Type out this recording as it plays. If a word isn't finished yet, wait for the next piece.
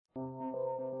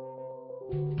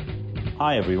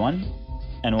Hi, everyone,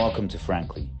 and welcome to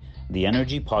Frankly, the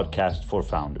energy podcast for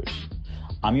founders.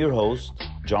 I'm your host,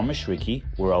 John Mashriki,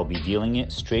 where I'll be dealing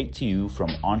it straight to you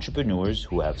from entrepreneurs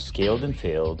who have scaled and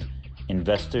failed,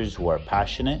 investors who are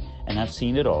passionate and have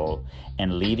seen it all,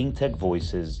 and leading tech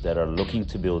voices that are looking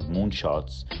to build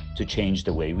moonshots to change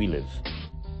the way we live.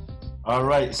 All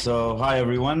right, so hi,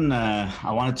 everyone.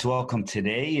 I wanted to welcome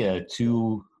today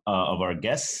two of our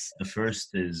guests. The first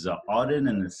is Auden,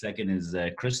 and the second is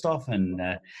Christoph. And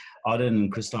Auden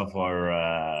and Christoph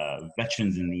are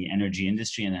veterans in the energy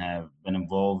industry and have been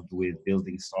involved with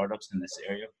building startups in this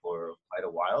area for quite a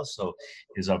while. So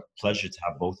it's a pleasure to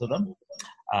have both of them.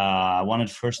 I wanted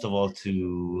first of all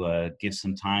to give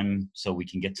some time so we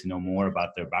can get to know more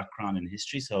about their background and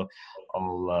history. So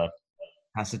I'll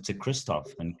pass it to Christoph.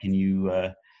 And can you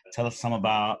tell us some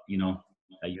about,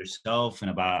 yourself and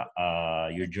about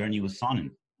your journey with Sonnen?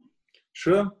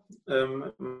 Sure.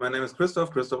 My name is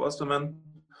Christoph Ostermann.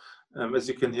 As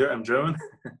you can hear, I'm German.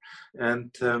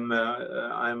 And I'm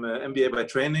an MBA by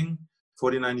training,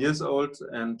 49 years old.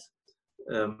 And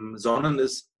Sonnen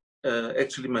is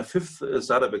actually my fifth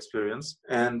startup experience.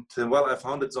 And I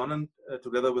founded Sonnen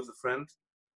together with a friend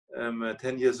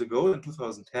 10 years ago in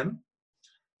 2010.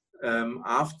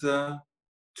 After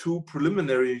two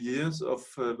preliminary years of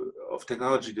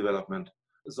technology development.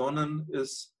 Sonnen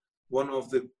is one of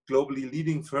the globally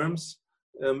leading firms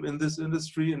in this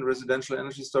industry in residential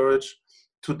energy storage.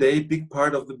 Today, big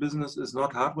part of the business is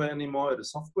not hardware anymore, it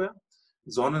is software.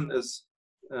 Sonnen is,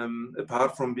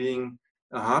 apart from being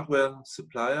a hardware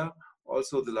supplier,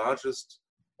 also the largest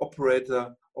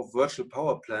operator of virtual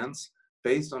power plants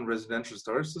based on residential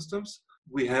storage systems.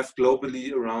 We have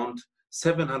globally around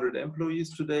 700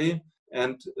 employees today,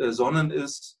 and Sonnen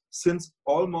is, since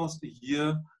almost a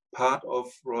year, part of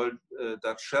Royal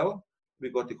Dutch Shell. We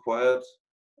got acquired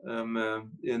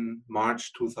in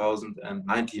March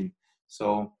 2019.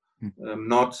 So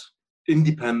not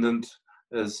independent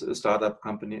as a startup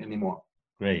company anymore.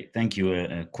 Great, thank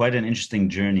you. Quite an interesting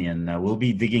journey, and we'll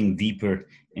be digging deeper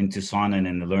into Sonnen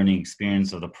and the learning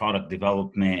experience of the product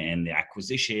development and the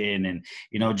acquisition, and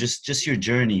just your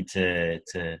journey to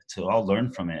all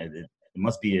learn from it. It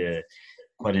must be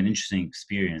quite an interesting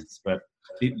experience. But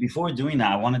before doing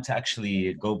that, I wanted to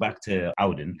actually go back to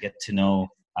Auden, get to know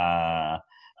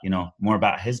more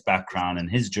about his background and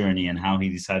his journey and how he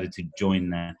decided to join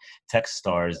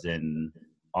Techstars and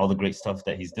all the great stuff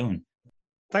that he's doing.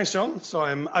 Thanks, John. So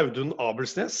I'm Audun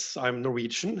Abelsnes. I'm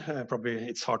Norwegian. Probably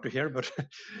it's hard to hear, but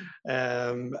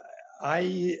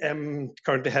I am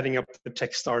currently heading up the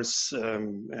Techstars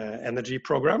energy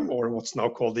program, or what's now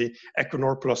called the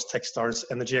Equinor plus Techstars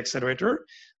Energy Accelerator,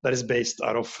 that is based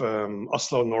out of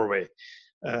Oslo, Norway.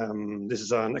 This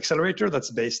is an accelerator that's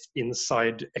based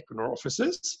inside Equinor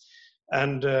offices.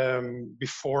 And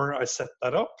before I set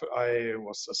that up, I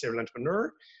was a serial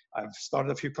entrepreneur. I've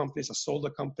started a few companies, I sold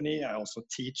a company. I also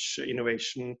teach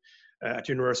innovation at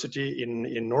university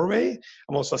in Norway.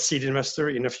 I'm also a seed investor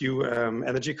in a few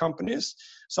energy companies.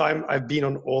 So I've been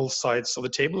on all sides of the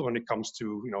table when it comes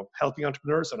to helping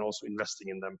entrepreneurs and also investing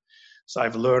in them. So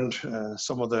I've learned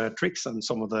some of the tricks and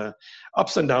some of the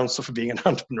ups and downs of being an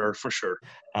entrepreneur for sure.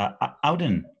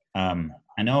 Auden,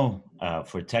 I know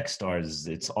for Techstars,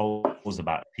 it's always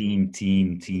about team.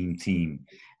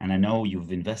 And I know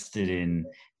you've invested in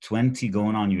 20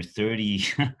 going on your 30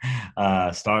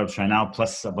 startups right now,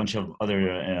 plus a bunch of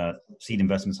other seed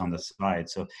investments on the side.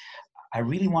 So I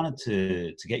really wanted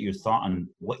to get your thought on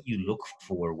what you look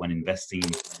for when investing in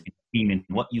a team and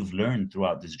what you've learned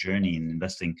throughout this journey in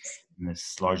investing in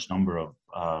this large number of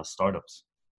startups.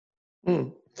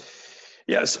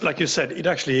 Yes, like you said, it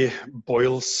actually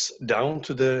boils down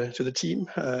to the team.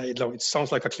 It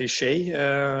sounds like a cliche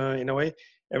in a way.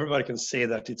 Everybody can say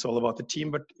that it's all about the team,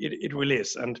 but it really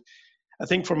is. And I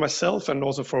think for myself and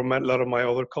also for a lot of my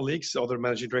other colleagues, other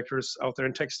managing directors out there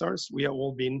in Techstars, we have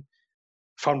all been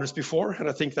founders before. And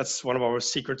I think that's one of our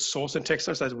secret sauce in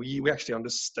Techstars, that we actually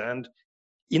understand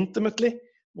intimately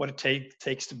what it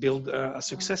takes to build a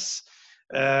success.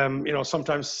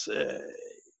 Sometimes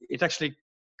it's actually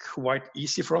quite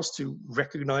easy for us to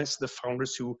recognize the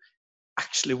founders who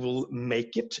actually will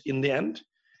make it in the end.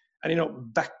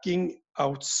 And backing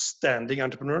outstanding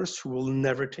entrepreneurs who will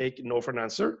never take no for an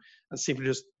answer and simply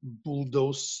just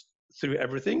bulldoze through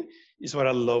everything is what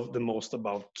I love the most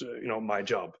about my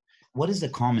job. What is the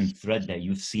common thread that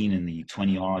you've seen in the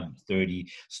 20 odd 30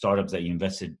 startups that you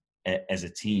invested as a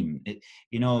team?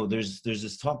 There's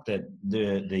this talk that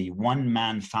the one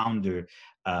man founder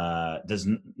does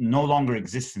no longer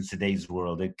exist in today's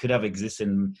world. It could have existed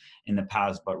in the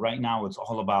past, but right now it's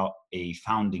all about a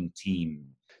founding team.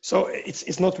 So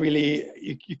it's not really,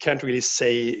 you can't really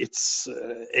say it's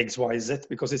X, Y, Z,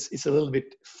 because it's a little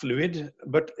bit fluid,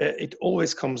 but it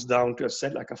always comes down to, as I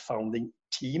said, like a founding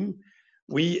team.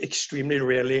 We extremely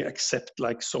rarely accept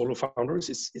like solo founders.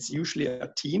 It's usually a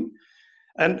team.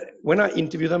 And when I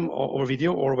interview them over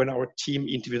video, or when our team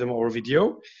interview them over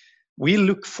video, we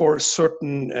look for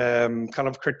certain kind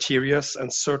of criteria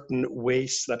and certain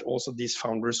ways that also these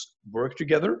founders work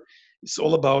together. It's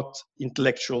all about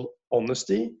intellectual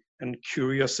honesty and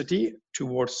curiosity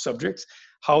towards subjects,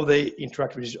 how they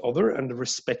interact with each other, and the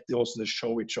respect they also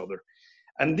show each other.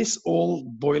 And this all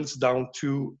boils down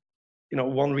to,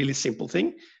 one really simple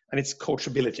thing, and it's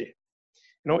coachability.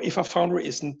 If a founder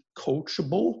isn't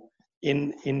coachable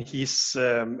in his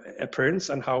appearance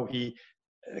and how he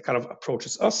kind of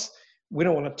approaches us, we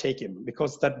don't want to take him,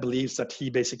 because that believes that he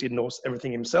basically knows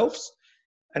everything himself.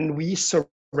 And we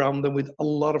surround them with a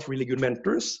lot of really good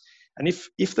mentors. And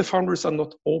if the founders are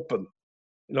not open,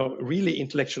 really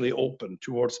intellectually open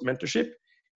towards mentorship,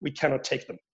 we cannot take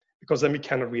them, because then we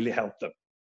cannot really help them.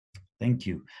 Thank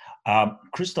you.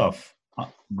 Christoph,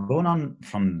 going on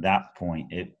from that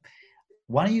point,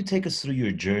 why don't you take us through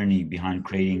your journey behind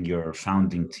creating your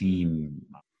founding team?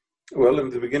 Well, in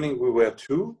the beginning, we were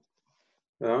two.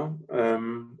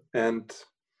 And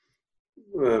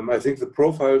I think the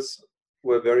profiles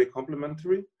were very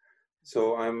complementary.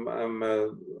 So I'm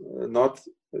not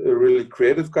a really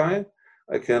creative guy.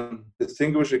 I can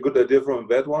distinguish a good idea from a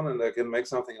bad one, and I can make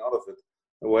something out of it.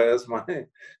 Whereas my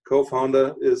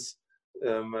co-founder is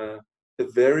a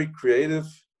very creative,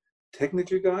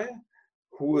 technical guy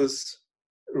who is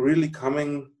really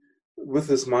coming with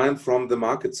his mind from the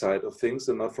market side of things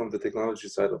and not from the technology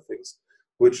side of things,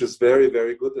 which is very,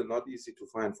 very good and not easy to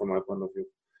find from my point of view.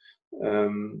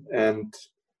 And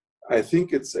I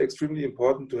think it's extremely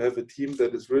important to have a team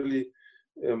that is really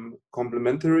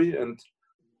complementary and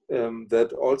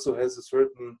that also has a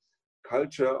certain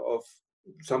culture of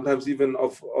sometimes even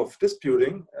of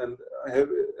disputing and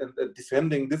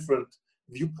defending different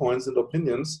viewpoints and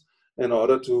opinions in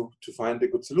order to find a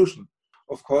good solution.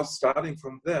 Of course, starting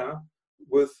from there,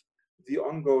 with the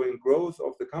ongoing growth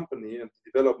of the company and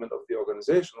the development of the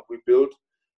organization, we built,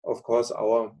 of course,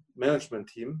 our management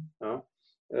team,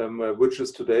 which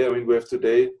is today, we have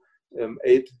today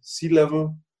 8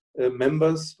 C-level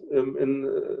members in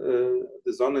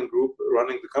the Sonnen Group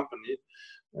running the company,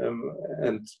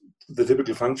 and the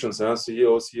typical functions,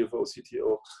 CEO, CFO,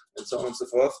 CTO, and so on and so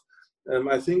forth.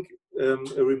 I think a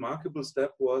remarkable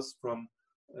step was from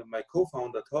my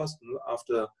co-founder, Thorsten,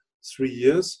 after 3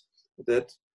 years, that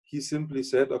he simply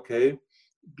said, okay,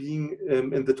 being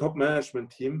in the top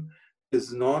management team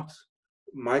is not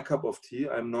my cup of tea.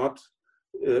 I'm not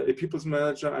a people's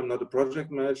manager. I'm not a project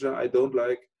manager. I don't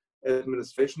like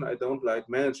administration. I don't like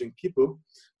managing people.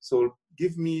 So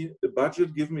give me a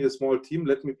budget, give me a small team,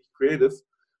 let me be creative,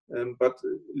 but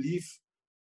leave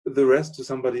the rest to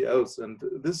somebody else. And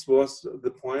this was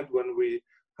the point when we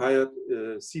hired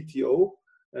a CTO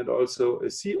and also a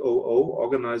COO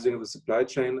organizing the supply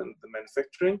chain and the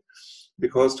manufacturing,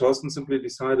 because Thorsten simply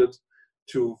decided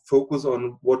to focus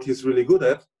on what he's really good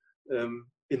at,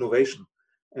 innovation.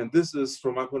 And this is,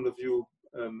 from my point of view,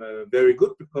 very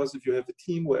good, because if you have a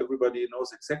team where everybody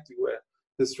knows exactly where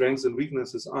the strengths and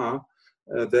weaknesses are,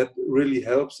 that really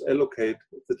helps allocate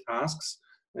the tasks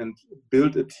and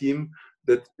build a team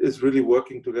that is really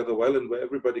working together well and where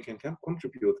everybody can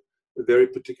contribute a very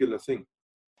particular thing.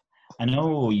 I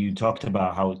know you talked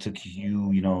about how it took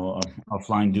you,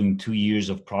 offline doing 2 years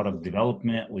of product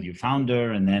development with your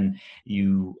founder, and then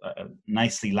you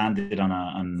nicely landed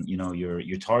on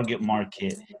your target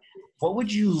market. What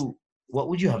would you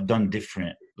have done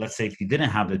different? Let's say if you didn't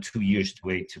have the 2 years to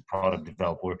wait to product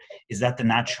develop, or is that the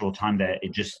natural time that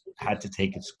it just had to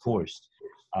take its course?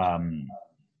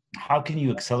 How can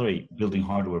you accelerate building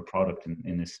hardware product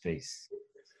in this space?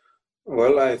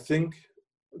 Well, I think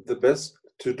the best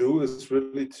to do is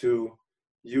really to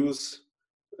use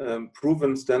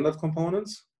proven standard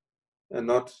components and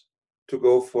not to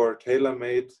go for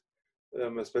tailor-made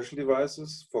special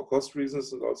devices for cost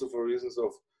reasons and also for reasons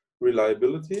of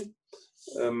reliability.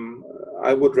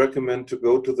 I would recommend to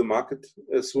go to the market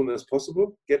as soon as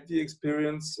possible, get the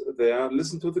experience there,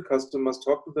 listen to the customers,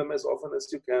 talk to them as often as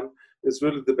you can. It's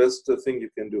really the best thing you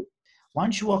can do. Why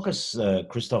don't you walk us,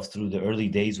 Christoph, through the early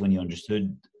days when you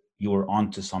understood you were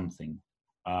onto something?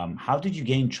 How did you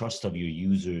gain trust of your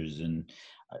users? And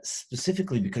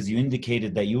specifically because you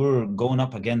indicated that you were going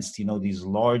up against, these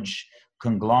large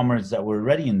conglomerates that were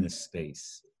already in this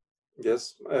space.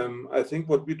 Yes, I think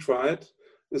what we tried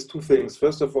is 2 things.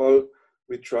 First of all,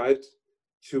 we tried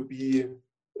to be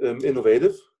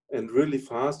innovative and really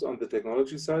fast on the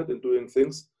technology side and doing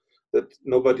things that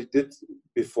nobody did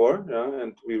before. Yeah?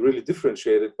 And we really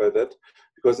differentiated by that,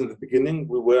 because in the beginning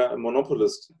we were a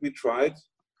monopolist. We tried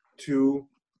to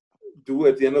do,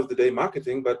 at the end of the day,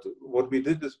 marketing, but what we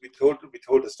did is we told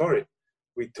a story.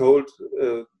 We told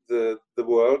the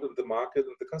world and the market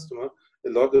and the customer a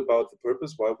lot about the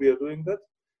purpose why we are doing that,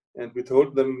 and we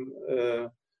told them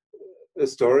a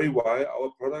story why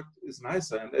our product is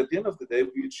nicer. And at the end of the day,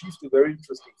 we achieved a very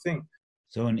interesting thing.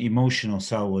 So an emotional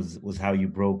sell was how you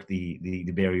broke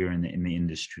the barrier in the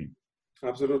industry.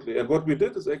 Absolutely. And what we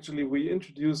did is actually we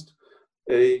introduced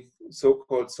a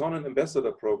so-called Sonnen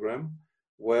Ambassador program,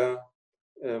 where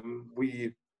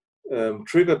we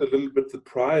triggered a little bit the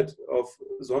pride of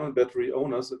Sonnen battery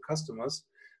owners and customers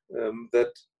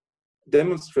that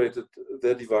demonstrated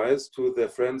their device to their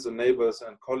friends and neighbors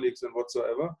and colleagues and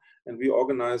whatsoever. And we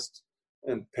organized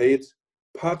and paid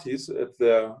parties at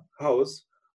their house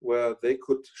where they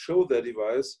could show their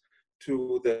device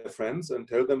to their friends and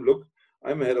tell them, look,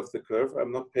 I'm ahead of the curve.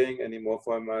 I'm not paying anymore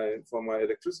for my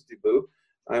electricity bill.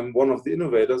 I'm one of the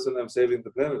innovators and I'm saving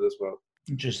the planet as well.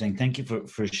 Interesting. Thank you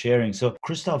for sharing. So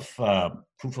Christoph,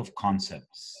 proof of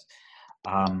concepts.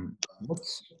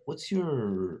 What's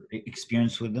your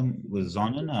experience with them, with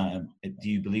Sonnen? Do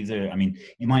you believe I mean,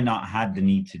 you might not have the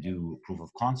need to do proof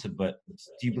of concept, but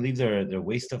do you believe they're a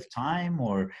waste of time,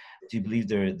 or do you believe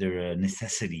they're a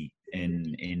necessity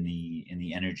in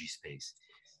the energy space?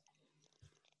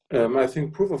 I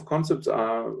think proof of concepts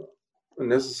are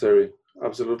necessary.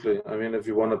 Absolutely. I mean, if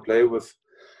you want to play with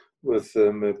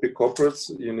big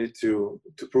corporates, you need to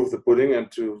prove the pudding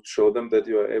and to show them that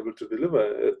you are able to deliver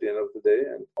at the end of the day.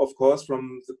 And of course,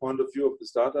 from the point of view of the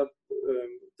startup,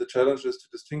 the challenge is to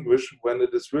distinguish when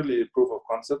it is really a proof of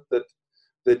concept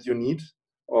that you need,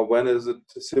 or when is it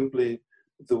simply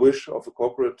the wish of a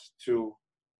corporate to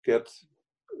get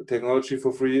technology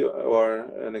for free or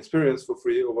an experience for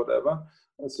free or whatever.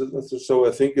 So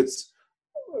I think it's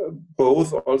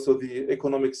both. Also, the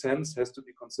economic sense has to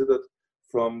be considered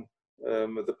from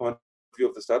the point of view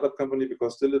of the startup company,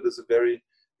 because still it is a very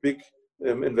big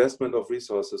investment of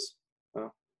resources.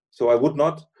 So I would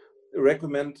not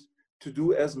recommend to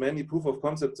do as many proof of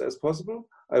concepts as possible.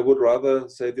 I would rather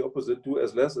say the opposite: do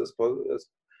as less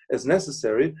as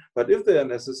necessary. But if they are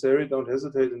necessary, don't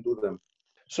hesitate and do them.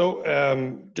 So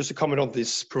just to comment on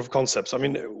these proof of concepts, I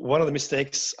mean, one of the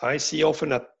mistakes I see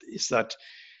often is that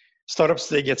startups,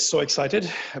 they get so excited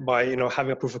by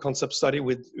having a proof of concept study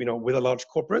with a large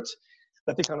corporate,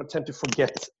 that they kind of tend to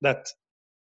forget that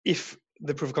if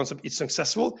the proof of concept is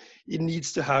successful, it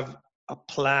needs to have a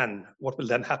plan. What will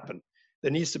then happen?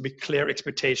 There needs to be clear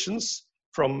expectations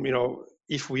from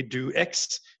if we do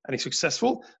X and it's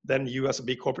successful, then you as a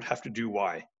big corporate have to do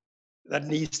Y. That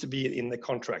needs to be in the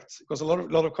contracts, because a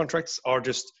lot of contracts are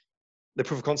just the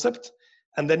proof of concept,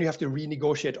 and then you have to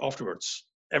renegotiate afterwards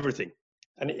everything,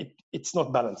 and it's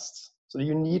not balanced. So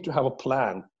you need to have a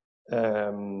plan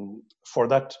for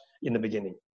that in the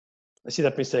beginning. I see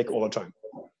that mistake all the time.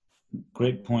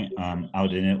 Great point,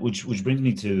 Audun, which brings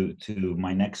me to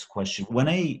my next question. When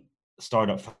a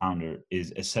startup founder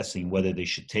is assessing whether they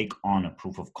should take on a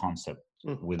proof of concept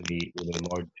with a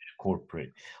large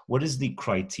corporate, what is the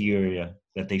criteria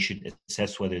that they should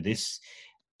assess whether this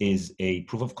is a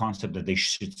proof of concept that they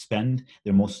should spend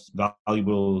their most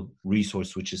valuable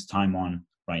resource, which is time, on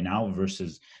right now,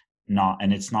 versus not?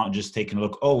 And it's not just taking a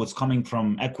look, oh, it's coming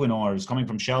from Equinor, it's coming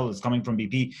from Shell, it's coming from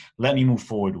BP, let me move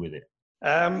forward with it.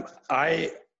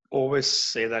 I always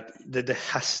say that there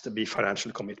has to be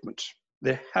financial commitment.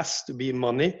 There has to be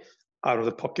money out of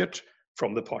the pocket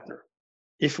from the partner.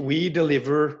 If we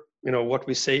deliver what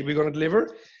we say we're going to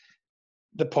deliver,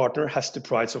 the partner has to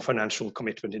provide some financial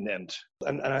commitment in the end.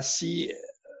 And I see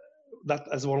that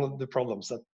as one of the problems,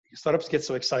 that startups get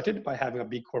so excited by having a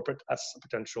big corporate as a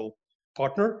potential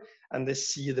partner, and they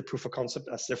see the proof of concept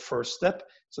as their first step,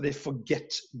 so they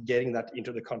forget getting that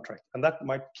into the contract, and that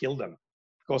might kill them,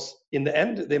 because in the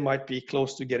end they might be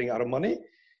close to getting out of money,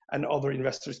 and other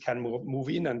investors can move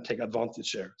in and take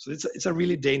advantage there. So it's a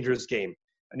really dangerous game,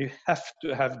 and you have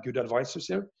to have good advisors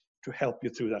here to help you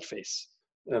through that phase.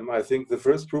 I think the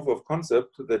first proof of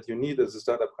concept that you need as a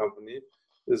startup company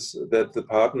is that the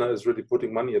partner is really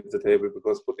putting money at the table,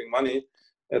 because putting money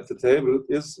at the table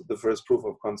is the first proof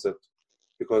of concept.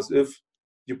 Because if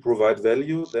you provide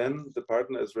value, then the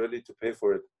partner is ready to pay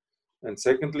for it. And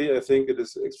secondly, I think it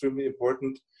is extremely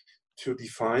important to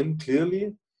define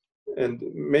clearly, and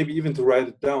maybe even to write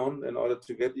it down in order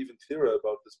to get even clearer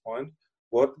about this point,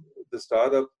 what the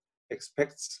startup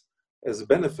expects as a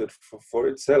benefit for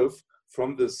itself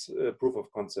from this proof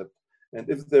of concept. And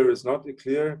if there is not a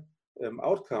clear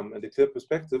outcome and a clear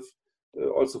perspective,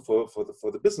 also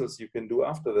for the business you can do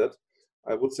after that,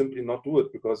 I would simply not do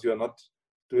it, because you are not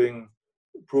doing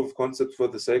proof of concept for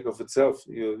the sake of itself.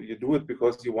 You do it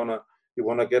because you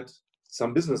wanna get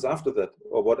some business after that,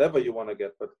 or whatever you wanna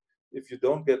get. But if you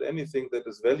don't get anything that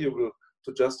is valuable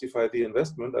to justify the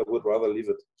investment, I would rather leave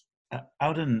it.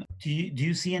 Auden, do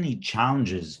you see any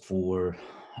challenges for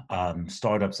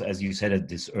startups, as you said, at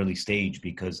this early stage?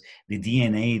 Because the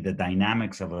DNA, the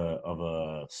dynamics of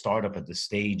a startup at this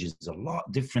stage is a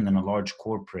lot different than a large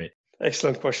corporate.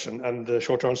 Excellent question, and the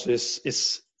short answer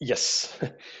is yes.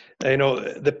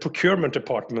 The procurement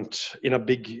department in a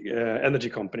big energy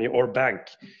company or bank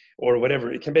or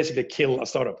whatever, it can basically kill a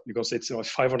startup, because it's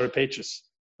 500 pages,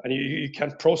 and you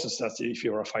can't process that if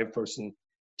you're a 5-person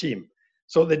team.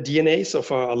 So the DNAs of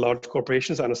a large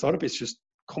corporations and a startup is just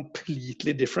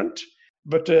completely different.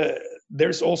 But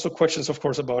there's also questions, of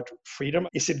course, about freedom.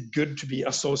 Is it good to be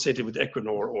associated with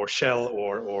Equinor or Shell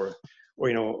or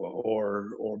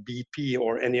BP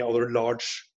or any other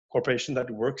large corporation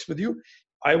that works with you?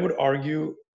 I would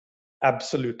argue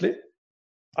absolutely.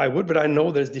 I would, but I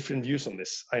know there's different views on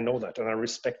this. I know that, and I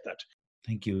respect that.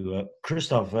 Thank you.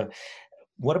 Christoph,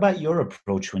 what about your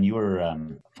approach when you were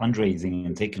fundraising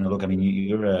and taking a look? I mean,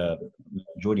 you're a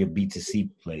majority of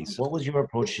B2C place. What was your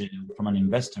approach from an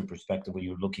investor perspective when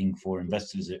you're looking for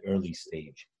investors at early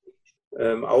stage?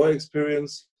 Our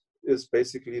experience is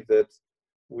basically that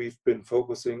we've been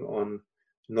focusing on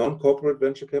non-corporate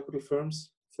venture capital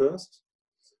firms first,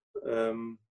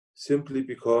 simply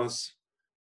because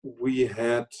we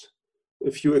had a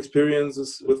few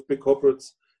experiences with big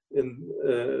corporates in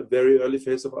a very early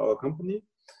phase of our company.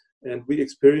 And we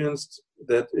experienced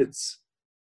that it's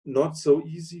not so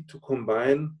easy to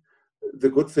combine the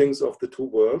good things of the two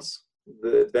worlds,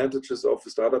 the advantages of a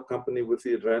startup company with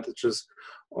the advantages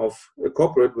of a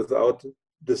corporate, without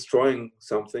destroying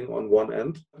something on one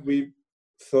end. We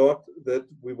thought that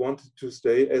we wanted to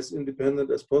stay as independent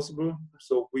as possible.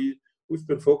 So we've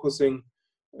been focusing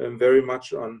very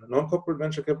much on non-corporate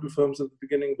venture capital firms at the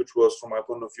beginning, which was, from my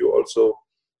point of view, also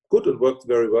good and worked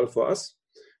very well for us.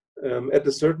 At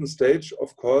a certain stage,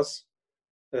 of course,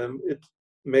 it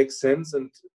makes sense, and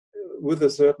with a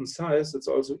certain size, it's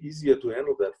also easier to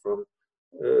handle that from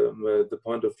the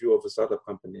point of view of a startup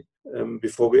company.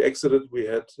 Before we exited, we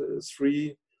had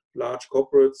 3 large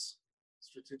corporates,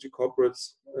 strategic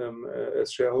corporates,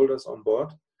 as shareholders on board.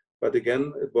 But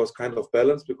again, it was kind of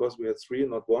balanced, because we had 3,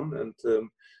 not 1,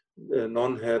 and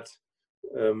none had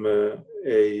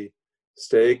a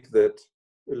stake that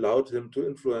allowed him to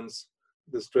influence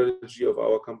the strategy of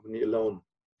our company alone.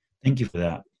 Thank you for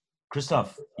that.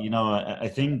 Christoph, I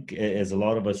think, as a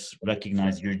lot of us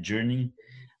recognize, your journey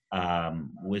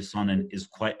with Sonnen is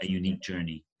quite a unique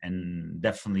journey, and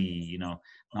definitely, not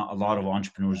a lot of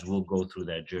entrepreneurs will go through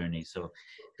that journey. So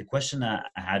the question that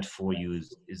I had for you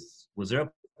is was there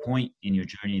a point in your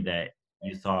journey that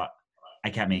you thought, I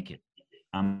can't make it,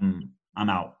 I'm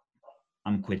out,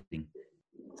 I'm quitting?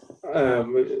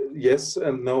 Yes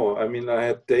and no. I mean, I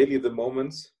had daily the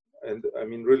moments, and I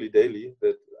mean really daily,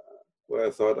 that where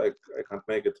I thought I can't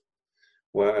make it,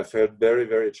 where I felt very,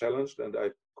 very challenged, and I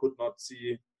could not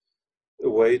see a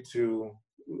way to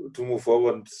move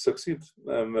forward and succeed,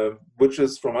 which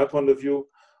is, from my point of view,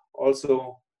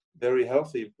 also very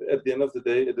healthy. At the end of the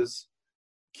day, it is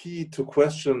key to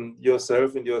question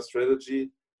yourself and your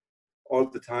strategy all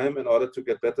the time in order to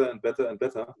get better and better and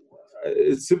better.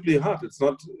 It's simply hard. It's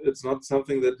not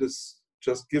something that is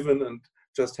just given and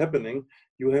just happening.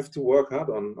 You have to work hard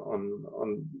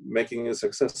on making a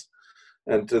success.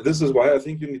 And this is why I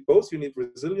think you need both. You need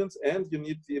resilience, and you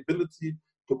need the ability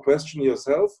to question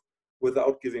yourself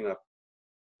without giving up.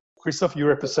 Christoph, you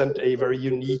represent a very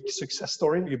unique success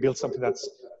story. You built something that's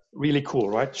really cool,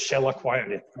 right? Shell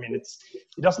acquired it. I mean, it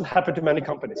doesn't happen to many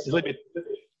companies. It's a little bit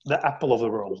the Apple of the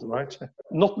world, right?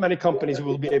 Not many companies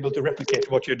will be able to replicate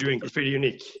what you're doing. It's pretty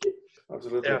unique.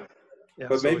 Absolutely. Yeah,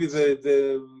 but so maybe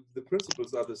the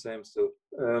principles are the same still.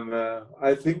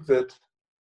 I think that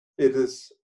it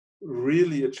is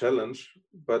really a challenge,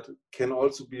 but can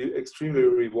also be extremely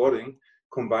rewarding,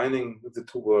 combining the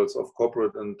two worlds of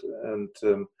corporate and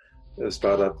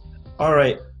startup. All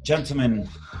right, gentlemen,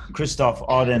 Christoph,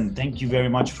 Auden, thank you very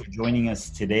much for joining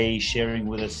us today, sharing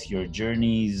with us your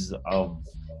journeys of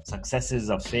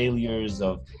successes, of failures,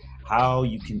 of how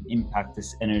you can impact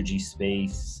this energy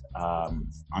space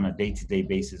on a day-to-day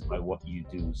basis by what you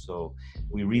do. So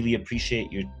we really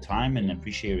appreciate your time and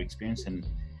appreciate your experience, and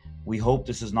we hope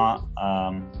this is not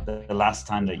the last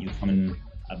time that you come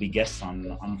and be guests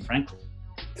on Frankly.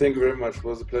 Thank you very much. It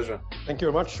was a pleasure. Thank you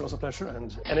very much. It was a pleasure,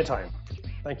 and anytime.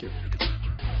 Thank you.